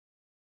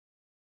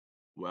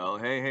Well,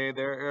 hey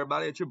there,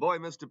 everybody. It's your boy,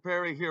 Mr.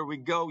 Perry. Here we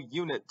go,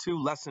 Unit 2,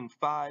 Lesson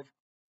 5.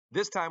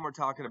 This time we're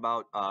talking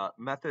about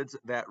methods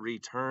that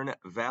return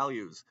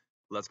values.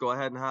 Let's go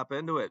ahead and hop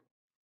into it.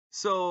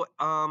 So,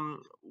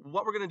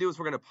 what we're going to do is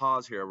we're going to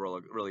pause here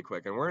really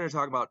quick, and we're going to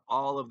talk about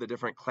all of the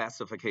different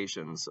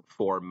classifications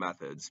for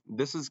methods.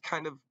 This is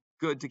kind of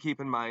good to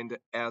keep in mind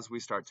as we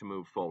start to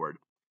move forward.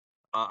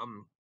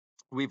 Um,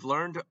 we've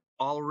learned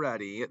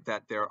already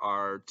that there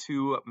are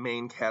two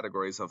main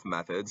categories of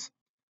methods.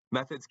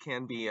 Methods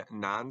can be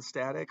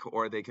non-static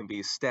or they can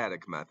be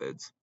static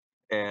methods.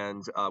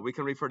 And we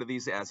can refer to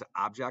these as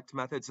object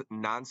methods.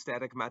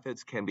 Non-static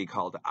methods can be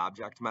called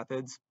object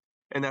methods.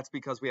 And that's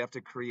because we have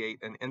to create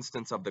an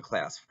instance of the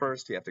class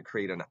first. You have to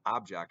create an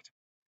object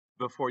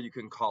before you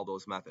can call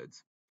those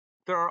methods.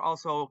 There are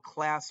also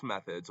class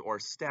methods or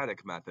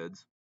static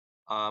methods,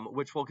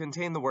 which will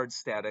contain the word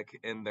static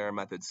in their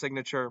method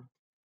signature.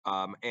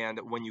 And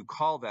when you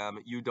call them,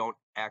 you don't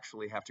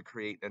actually have to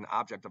create an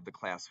object of the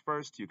class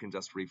first. You can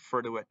just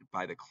refer to it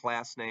by the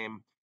class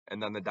name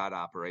and then the dot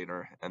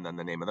operator and then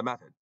the name of the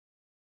method.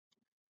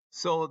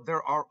 So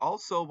there are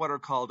also what are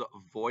called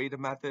void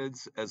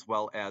methods as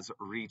well as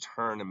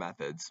return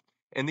methods.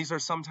 And these are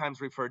sometimes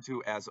referred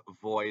to as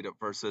void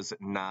versus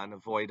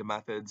non-void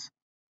methods.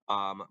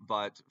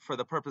 But for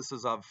the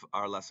purposes of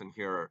our lesson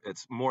here,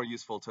 it's more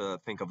useful to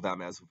think of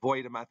them as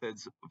void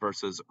methods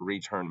versus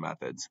return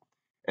methods.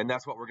 And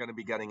that's what we're going to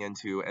be getting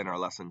into in our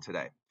lesson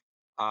today.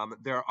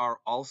 There are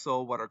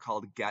also what are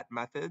called get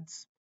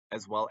methods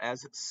as well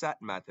as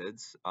set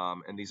methods.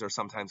 And these are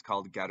sometimes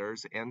called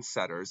getters and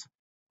setters.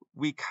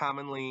 We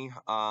commonly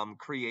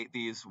create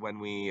these when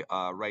we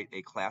write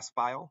a class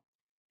file.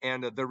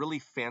 And the really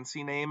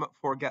fancy name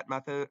for get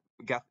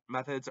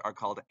methods are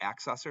called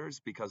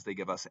accessors because they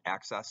give us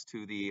access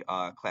to the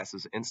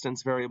class's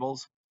instance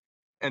variables.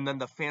 And then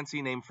the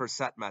fancy name for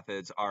set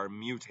methods are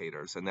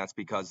mutators, and that's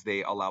because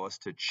they allow us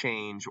to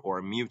change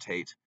or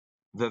mutate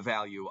the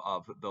value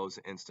of those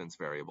instance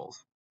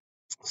variables.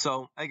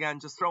 So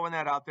again, just throwing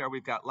that out there,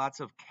 we've got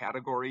lots of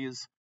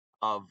categories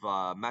of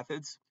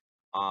methods.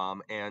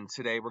 And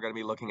today we're going to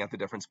be looking at the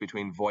difference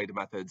between void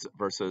methods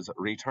versus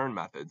return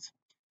methods.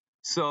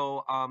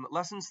 So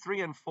lessons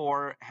 3 and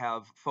 4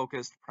 have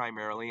focused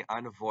primarily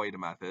on void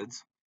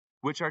methods,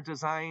 which are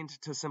designed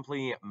to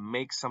simply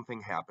make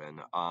something happen,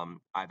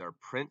 either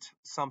print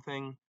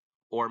something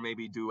or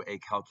maybe do a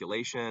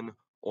calculation,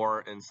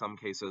 or in some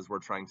cases, we're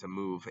trying to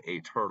move a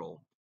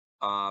turtle.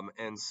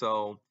 And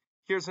so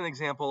here's an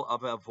example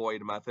of a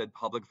void method,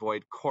 public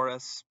void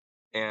chorus,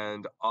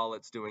 and all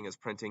it's doing is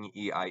printing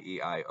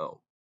EIEIO.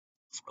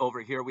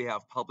 Over here, we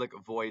have public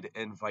void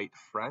invite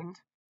friend.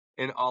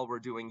 And all we're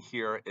doing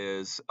here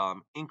is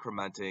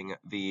incrementing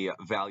the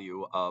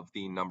value of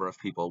the number of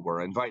people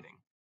we're inviting.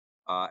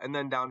 And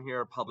then down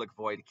here, public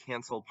void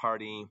cancel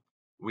party,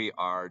 we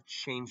are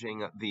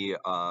changing the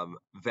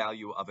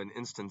value of an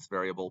instance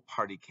variable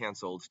party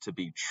canceled to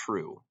be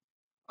true.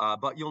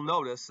 But you'll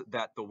notice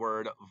that the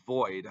word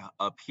void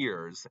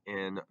appears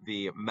in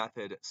the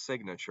method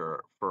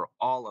signature for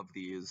all of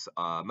these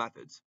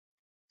methods.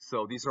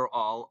 So these are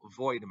all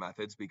void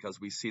methods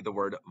because we see the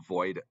word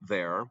void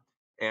there.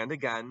 And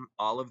again,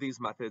 all of these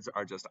methods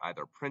are just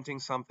either printing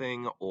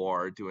something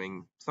or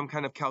doing some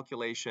kind of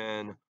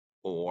calculation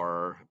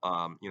or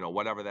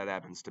whatever that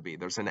happens to be.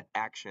 There's an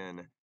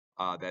action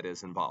that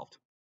is involved.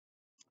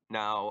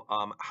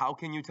 Now, how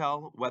can you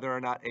tell whether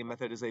or not a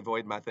method is a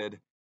void method?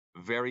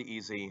 Very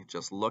easy.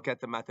 Just look at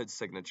the method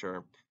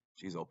signature.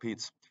 Geez, oh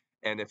Pete's.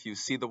 And if you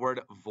see the word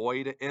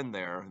void in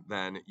there,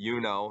 then you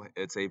know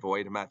it's a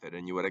void method.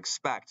 And you would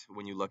expect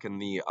when you look in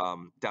the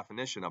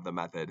definition of the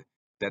method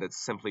that it's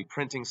simply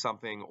printing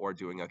something or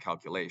doing a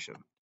calculation.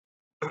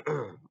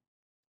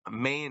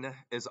 Main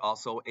is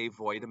also a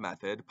void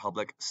method,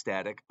 public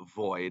static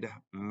void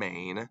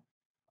main.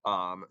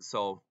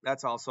 So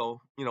that's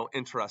also,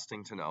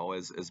 interesting to know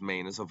is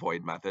main is a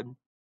void method.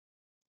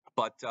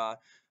 But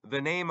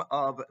the name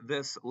of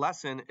this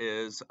lesson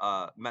is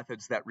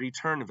methods that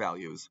return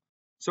values.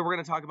 So we're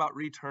going to talk about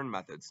return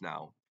methods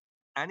now.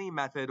 Any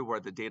method where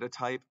the data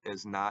type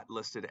is not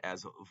listed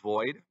as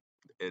void,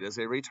 it is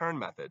a return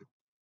method.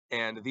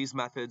 And these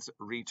methods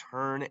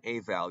return a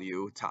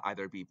value to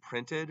either be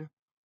printed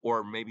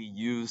or maybe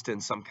used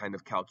in some kind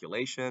of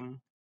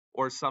calculation,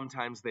 or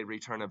sometimes they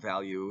return a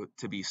value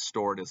to be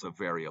stored as a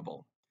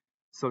variable.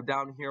 So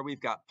down here we've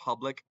got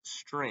public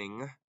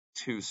string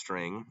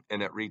toString,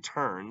 and it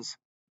returns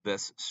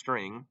this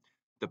string.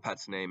 The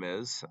pet's name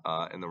is,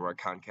 and then we're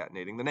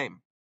concatenating the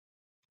name.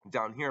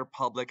 Down here,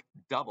 public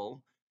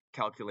double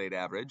calculate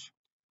average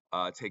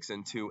takes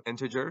in two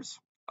integers.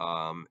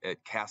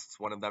 It casts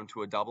one of them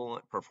to a double,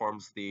 it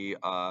performs the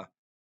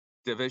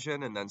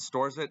division and then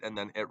stores it, and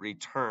then it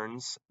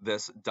returns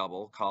this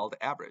double called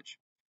average.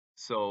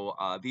 So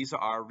these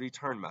are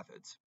return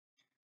methods.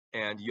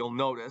 And you'll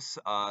notice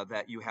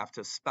that you have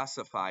to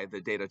specify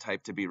the data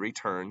type to be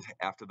returned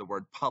after the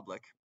word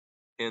public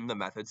in the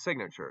method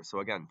signature. So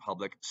again,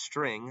 public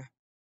string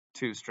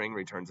toString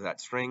returns that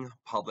string.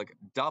 Public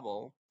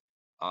double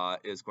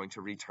is going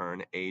to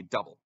return a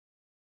double.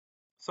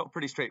 So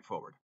pretty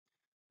straightforward.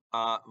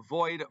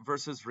 Void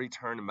versus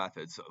return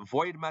methods.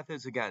 Void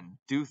methods, again,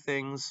 do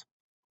things,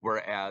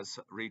 whereas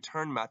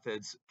return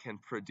methods can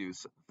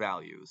produce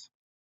values.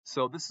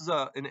 So this is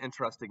an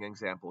interesting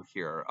example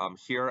here.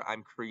 Here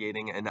I'm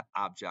creating an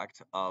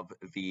object of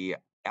the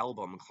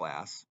album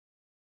class.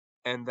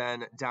 And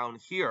then down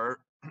here,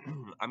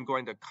 I'm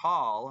going to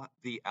call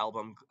the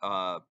album,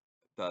 the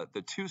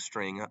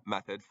toString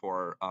method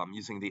for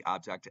using the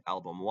object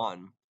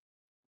album1.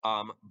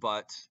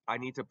 But I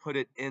need to put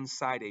it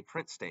inside a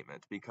print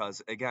statement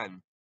because,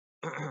 again,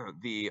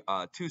 the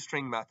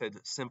toString method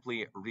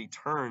simply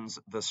returns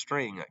the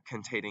string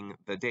containing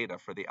the data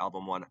for the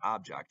album1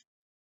 object.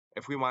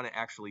 If we want to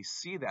actually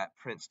see that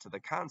print to the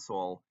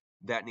console,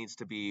 that needs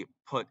to be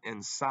put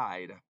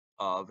inside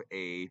of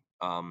a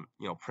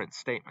print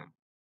statement.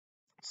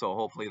 So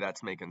hopefully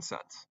that's making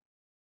sense.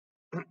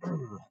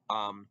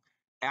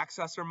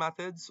 Accessor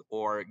methods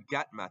or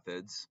get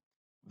methods,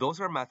 those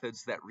are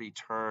methods that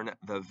return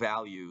the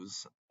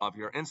values of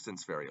your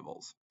instance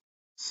variables.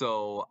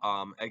 So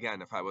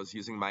again, if I was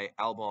using my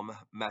album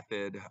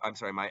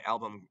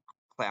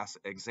class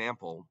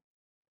example,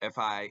 if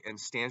I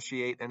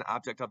instantiate an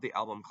object of the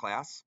album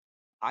class,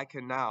 I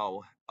can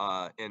now,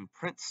 in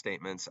print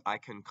statements, I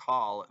can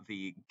call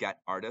the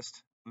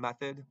getArtist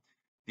method,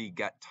 the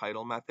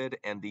getTitle method,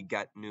 and the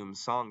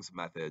getNumSongs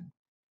method.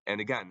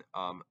 And again,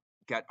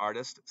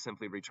 getArtist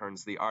simply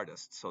returns the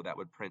artist, so that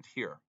would print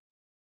here.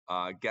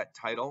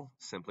 GetTitle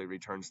simply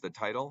returns the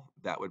title,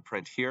 that would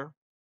print here.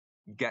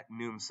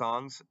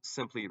 GetNumSongs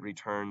simply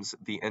returns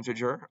the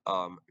integer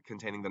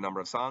containing the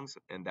number of songs,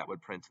 and that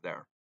would print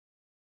there.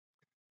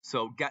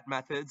 So get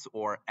methods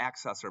or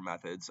accessor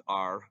methods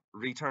are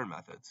return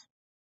methods.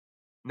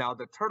 Now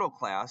the turtle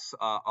class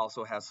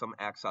also has some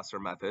accessor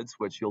methods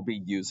which you'll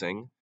be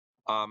using.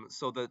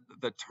 So the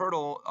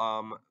turtle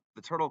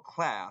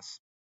class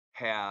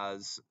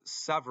has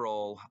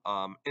several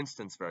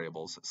instance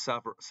variables,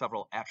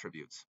 several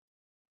attributes.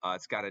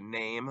 It's got a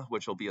name,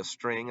 which will be a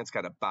string. It's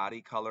got a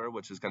body color,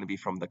 which is going to be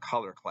from the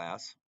color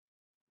class.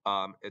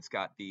 It's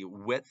got the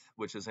width,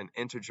 which is an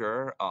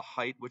integer, a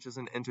height, which is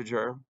an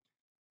integer,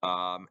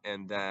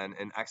 and then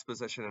an X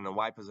position and a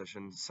Y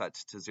position set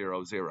to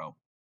 0, 0.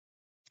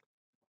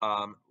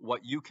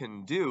 What you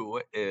can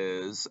do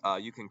is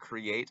you can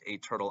create a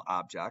turtle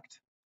object,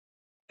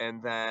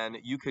 and then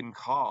you can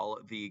call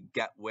the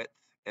getWidth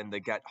and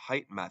the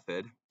getHeight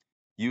method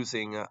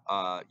using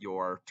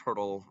your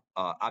turtle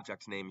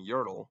object name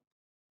Yertle.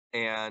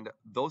 And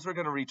those are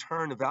going to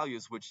return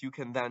values which you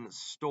can then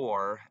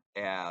store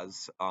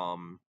as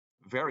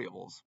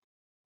variables.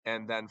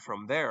 And then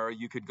from there,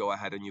 you could go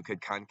ahead and you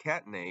could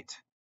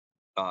concatenate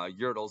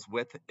Yertle's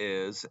width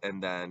is,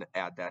 and then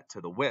add that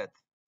to the width,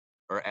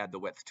 or add the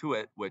width to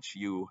it, which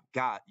you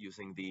got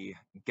using the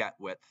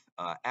getWidth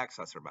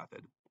accessor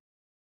method.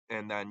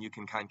 And then you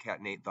can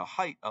concatenate the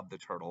height of the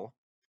turtle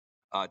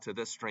to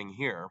this string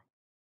here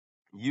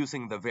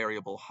using the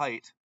variable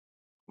height,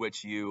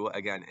 which you,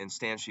 again,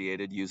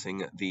 instantiated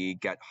using the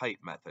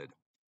getHeight method.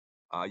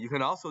 You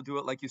can also do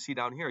it like you see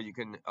down here. You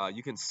can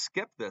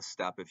skip this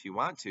step if you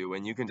want to,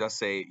 and you can just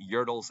say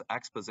Yertle's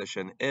X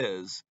position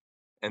is,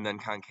 and then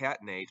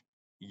concatenate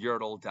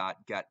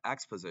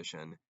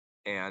Yertle.getXposition,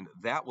 and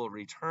that will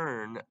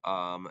return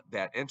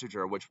that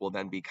integer, which will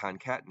then be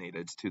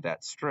concatenated to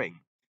that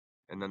string.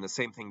 And then the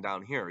same thing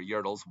down here.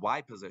 Yertle's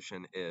Y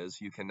position is,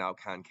 you can now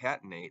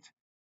concatenate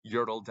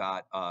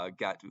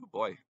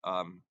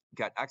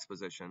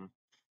Yertle.getXposition,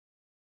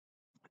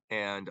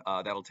 and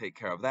that'll take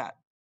care of that.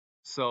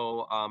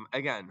 So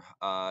again,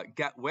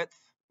 get width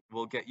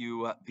will get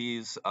you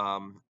these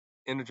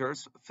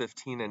integers,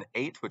 15 and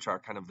 8, which are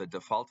kind of the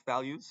default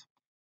values.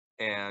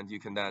 And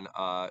you can then,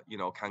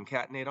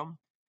 concatenate them.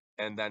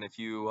 And then if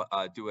you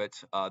do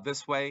it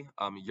this way,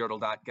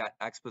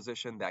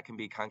 Yertle.getXposition, that can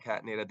be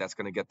concatenated. That's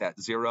going to get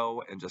that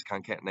 0 and just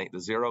concatenate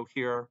the 0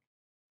 here.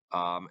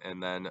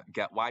 And then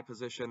get Y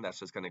position, that's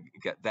just going to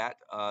get that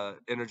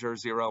integer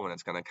 0, and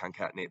it's going to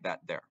concatenate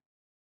that there.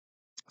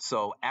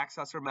 So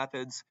accessor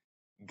methods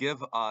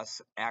give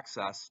us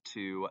access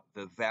to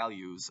the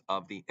values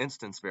of the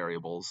instance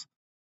variables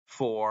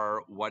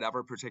for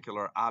whatever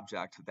particular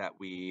object that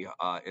we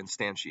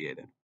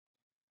instantiated.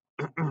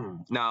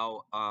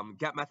 Now,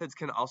 get methods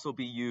can also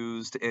be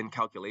used in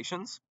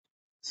calculations.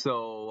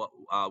 So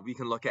we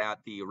can look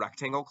at the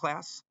rectangle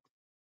class,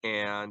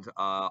 and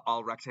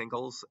all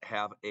rectangles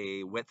have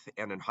a width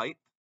and a height.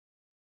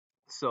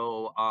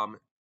 So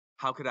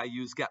how could I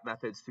use get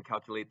methods to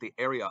calculate the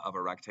area of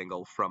a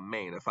rectangle from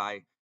main? If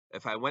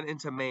I went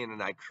into main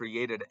and I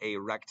created a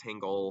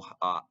rectangle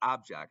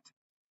object,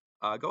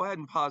 go ahead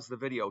and pause the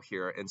video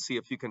here and see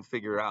if you can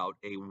figure out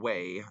a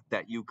way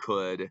that you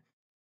could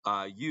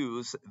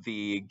use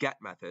the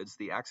get methods,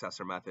 the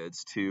accessor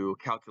methods, to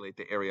calculate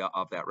the area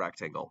of that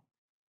rectangle.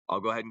 I'll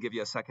go ahead and give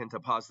you a second to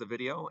pause the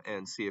video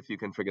and see if you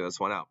can figure this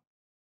one out.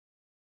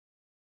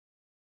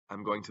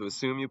 I'm going to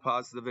assume you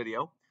paused the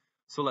video.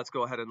 So let's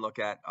go ahead and look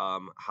at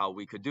how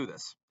we could do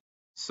this.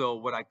 So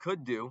what I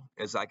could do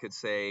is I could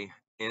say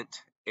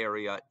int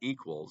area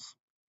equals,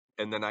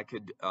 and then I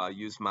could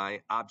use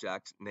my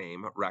object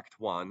name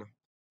rect1,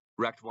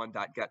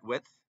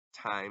 rect1.getWidth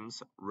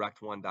times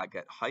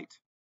rect1.getHeight.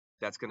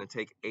 That's going to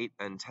take 8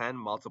 and 10,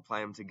 multiply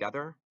them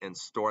together, and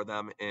store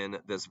them in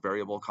this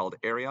variable called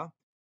area.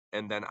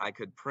 And then I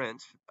could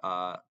print,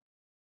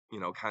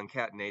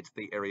 concatenate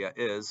the area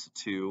is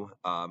to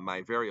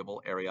my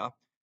variable area,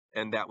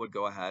 and that would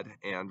go ahead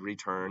and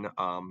return,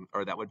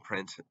 or that would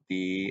print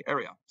the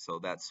area. So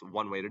that's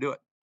one way to do it.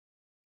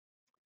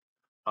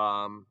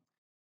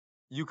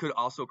 You could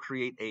also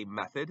create a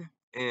method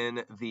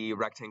in the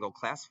rectangle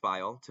class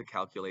file to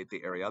calculate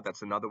the area.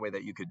 That's another way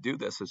that you could do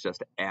this, is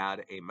just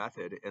add a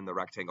method in the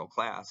rectangle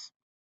class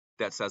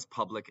that says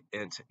public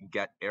int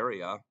get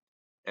area,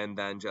 and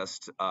then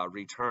just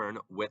return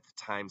width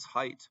times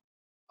height.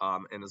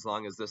 And as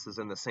long as this is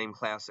in the same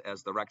class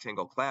as the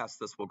rectangle class,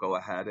 this will go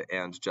ahead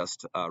and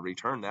just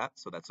return that.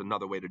 So that's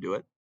another way to do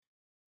it.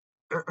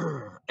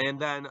 And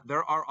then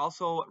there are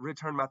also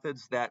return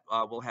methods that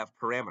will have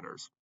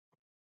parameters.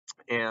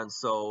 And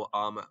so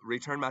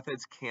return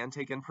methods can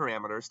take in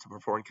parameters to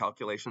perform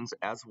calculations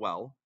as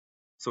well.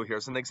 So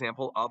here's an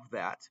example of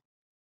that.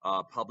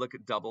 Public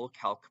double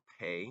calc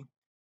pay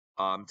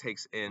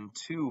takes in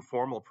two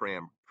formal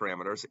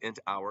parameters, int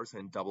hours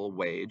and double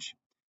wage.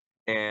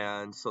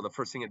 And so the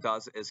first thing it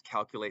does is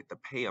calculate the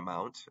pay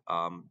amount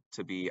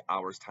to be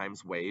hours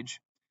times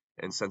wage.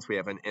 And since we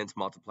have an int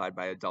multiplied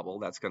by a double,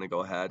 that's going to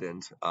go ahead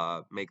and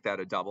make that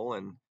a double,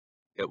 and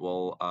it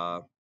will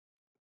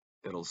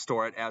it'll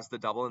store it as the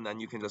double, and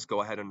then you can just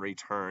go ahead and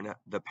return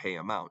the pay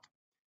amount.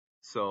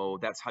 So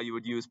that's how you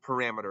would use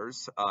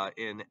parameters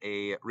in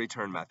a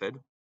return method.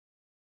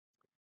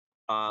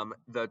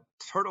 The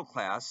turtle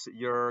class,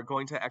 you're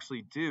going to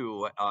actually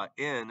do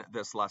in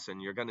this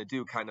lesson, you're going to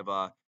do kind of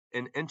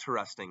an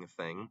interesting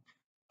thing.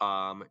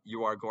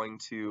 You are going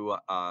to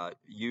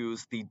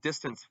use the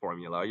distance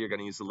formula. You're going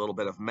to use a little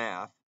bit of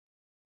math,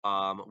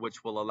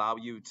 which will allow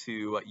you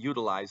to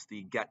utilize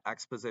the get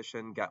x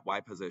position, get y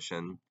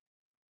position,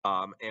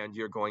 and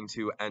you're going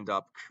to end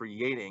up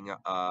creating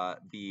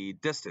the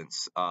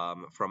distance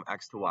from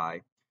x to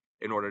y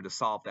in order to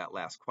solve that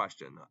last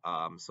question.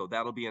 So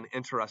that'll be an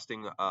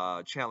interesting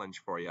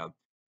challenge for you,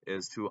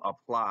 is to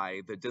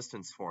apply the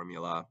distance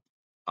formula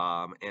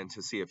and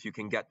to see if you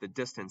can get the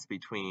distance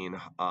between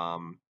a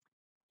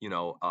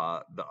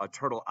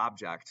turtle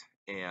object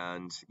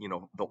and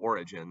the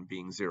origin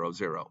being 0,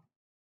 0.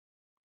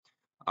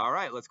 All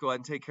right, let's go ahead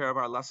and take care of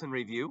our lesson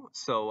review.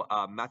 So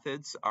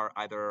methods are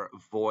either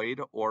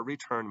void or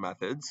return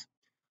methods.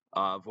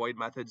 Void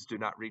methods do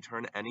not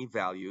return any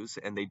values,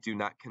 and they do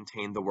not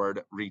contain the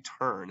word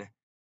return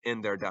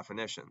in their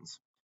definitions.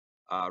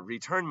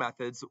 Return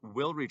methods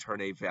will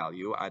return a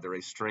value, either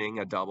a string,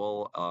 a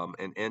double,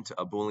 an int,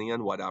 a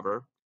boolean,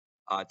 whatever,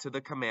 to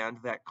the command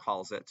that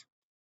calls it.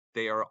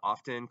 They are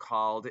often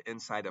called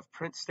inside of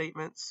print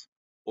statements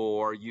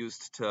or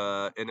used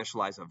to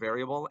initialize a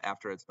variable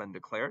after it's been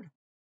declared.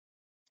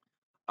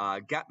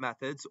 Get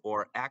methods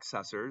or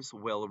accessors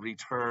will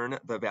return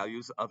the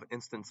values of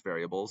instance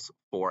variables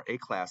for a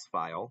class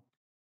file.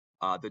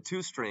 The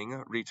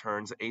toString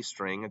returns a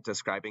string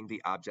describing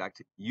the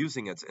object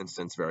using its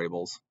instance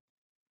variables.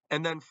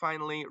 And then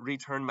finally,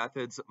 return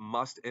methods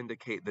must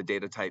indicate the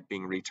data type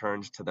being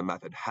returned to the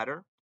method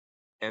header,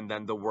 and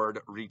then the word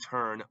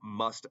return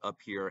must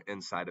appear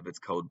inside of its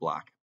code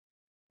block.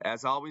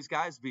 As always,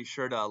 guys, be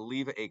sure to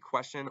leave a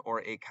question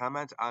or a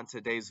comment on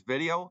today's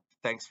video.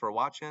 Thanks for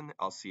watching.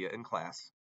 I'll see you in class.